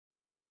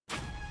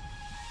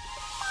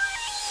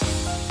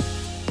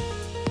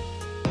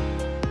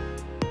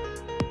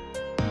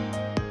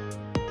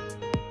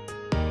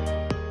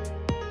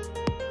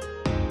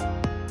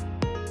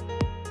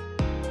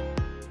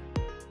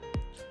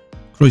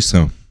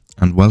Keystone,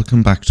 and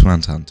welcome back to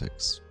Ant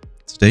Antics.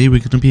 Today we're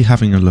going to be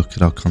having a look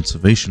at our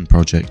conservation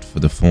project for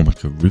the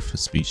Formica Rufa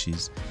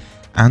species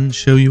and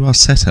show you our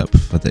setup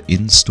for the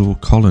in-store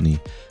colony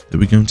that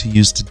we're going to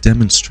use to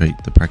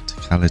demonstrate the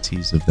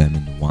practicalities of them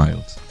in the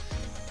wild.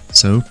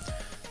 So,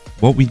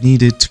 what we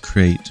needed to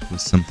create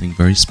was something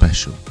very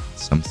special,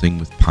 something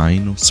with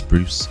pine or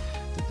spruce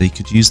that they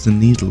could use the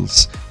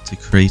needles to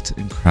create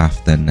and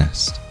craft their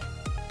nest.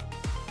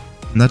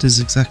 And that is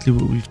exactly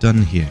what we've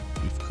done here.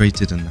 We've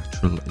created a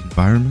natural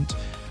environment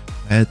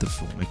where the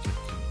Formica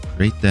can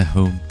create their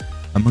home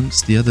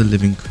amongst the other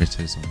living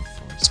critters on the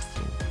forest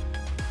floor.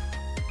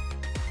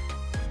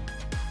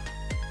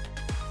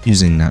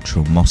 Using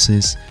natural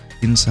mosses,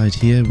 inside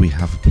here we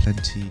have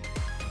plenty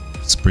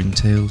of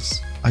springtails,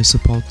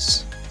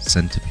 isopods,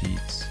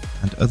 centipedes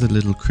and other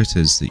little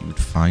critters that you would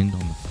find on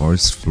the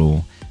forest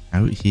floor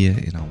out here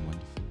in our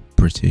wonderful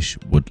British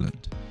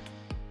woodland.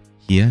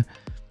 Here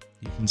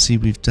you can see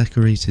we've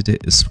decorated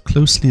it as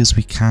closely as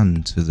we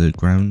can to the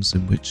grounds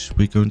in which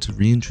we're going to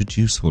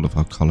reintroduce all of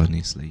our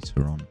colonies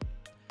later on.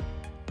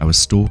 Our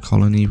store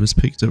colony was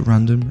picked at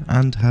random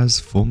and has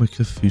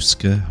Formica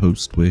fusca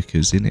host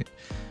workers in it,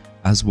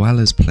 as well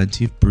as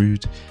plenty of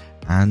brood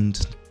and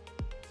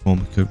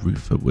Formica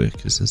rufa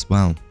workers as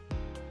well.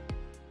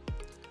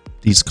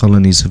 These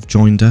colonies have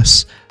joined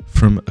us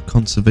from a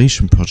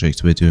conservation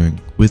project we're doing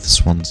with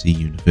Swansea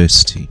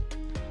University.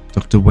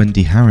 Dr.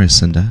 Wendy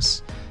Harris and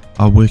us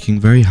are working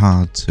very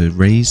hard to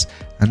raise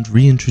and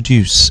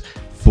reintroduce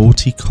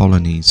 40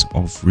 colonies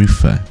of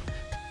Rufa,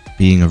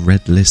 being a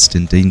red list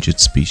endangered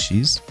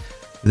species.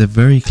 They're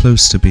very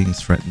close to being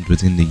threatened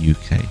within the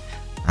UK,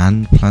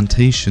 and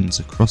plantations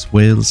across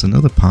Wales and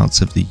other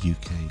parts of the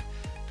UK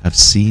have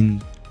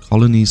seen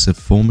colonies of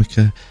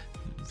Formica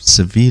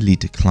severely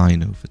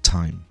decline over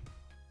time.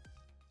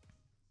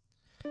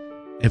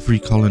 Every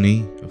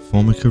colony of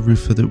Formica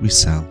rufa that we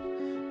sell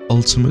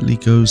ultimately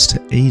goes to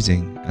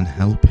aiding and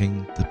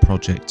helping the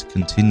project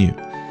continue.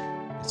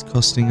 It's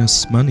costing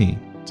us money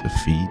to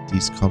feed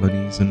these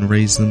colonies and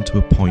raise them to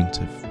a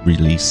point of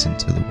release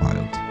into the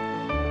wild.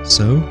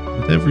 So,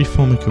 with every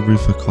Formica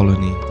rufa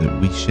colony that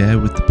we share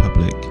with the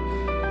public,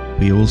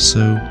 we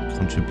also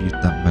contribute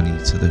that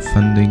money to the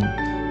funding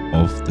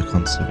of the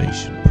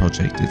conservation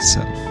project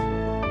itself.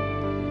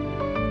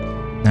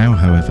 Now,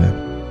 however,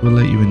 we'll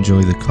let you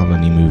enjoy the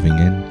colony moving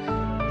in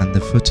and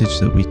the footage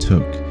that we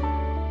took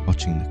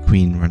watching the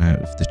queen run out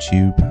of the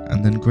tube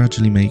and then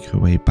gradually make her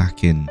way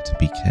back in to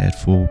be cared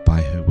for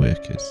by her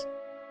workers.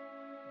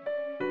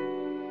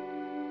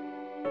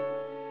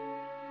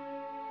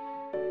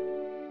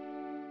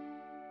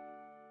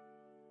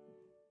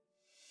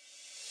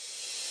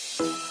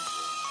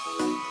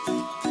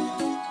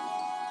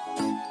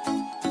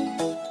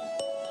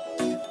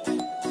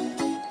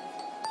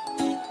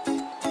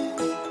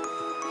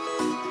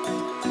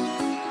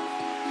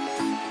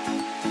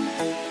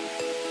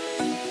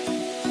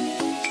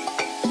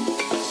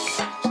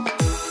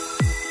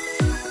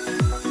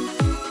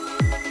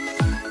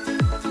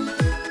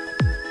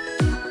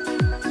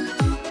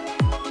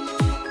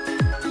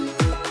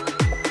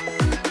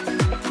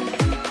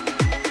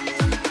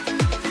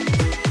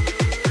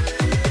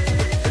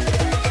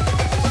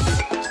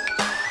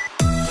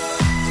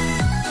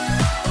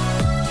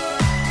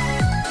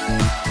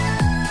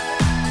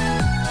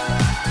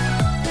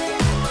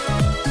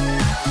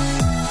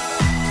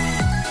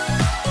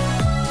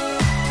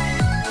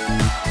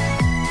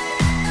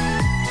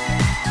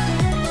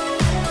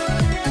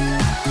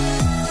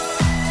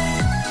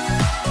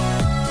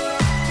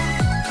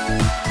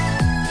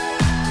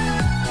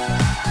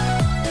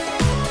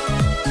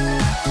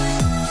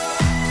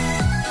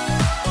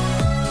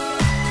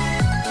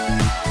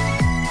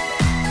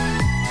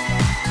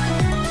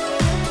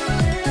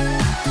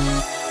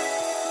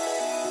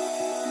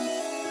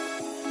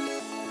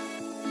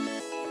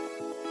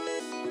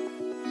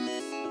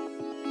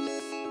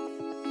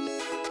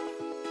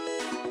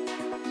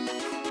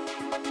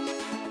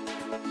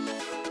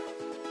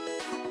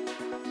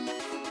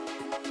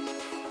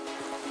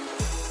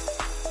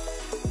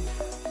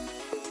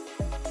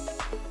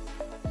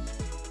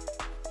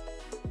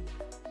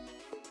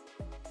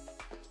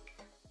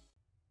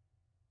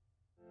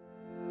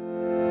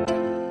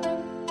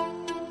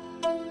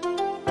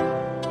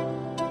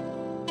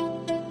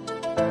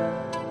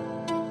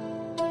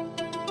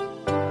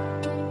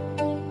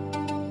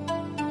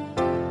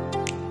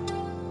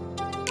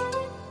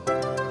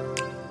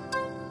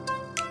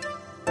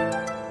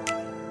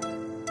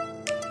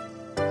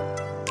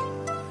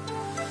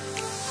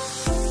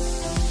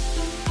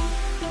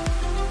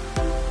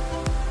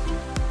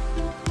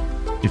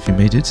 If you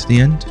made it to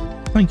the end,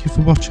 thank you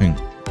for watching,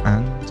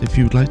 and if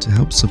you would like to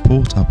help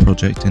support our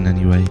project in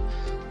any way,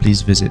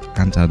 please visit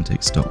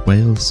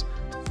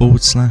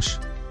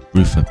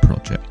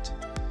antantics.wales/rufaproject.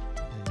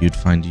 You'd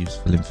find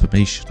useful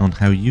information on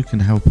how you can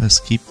help us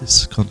keep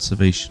this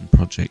conservation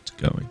project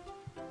going.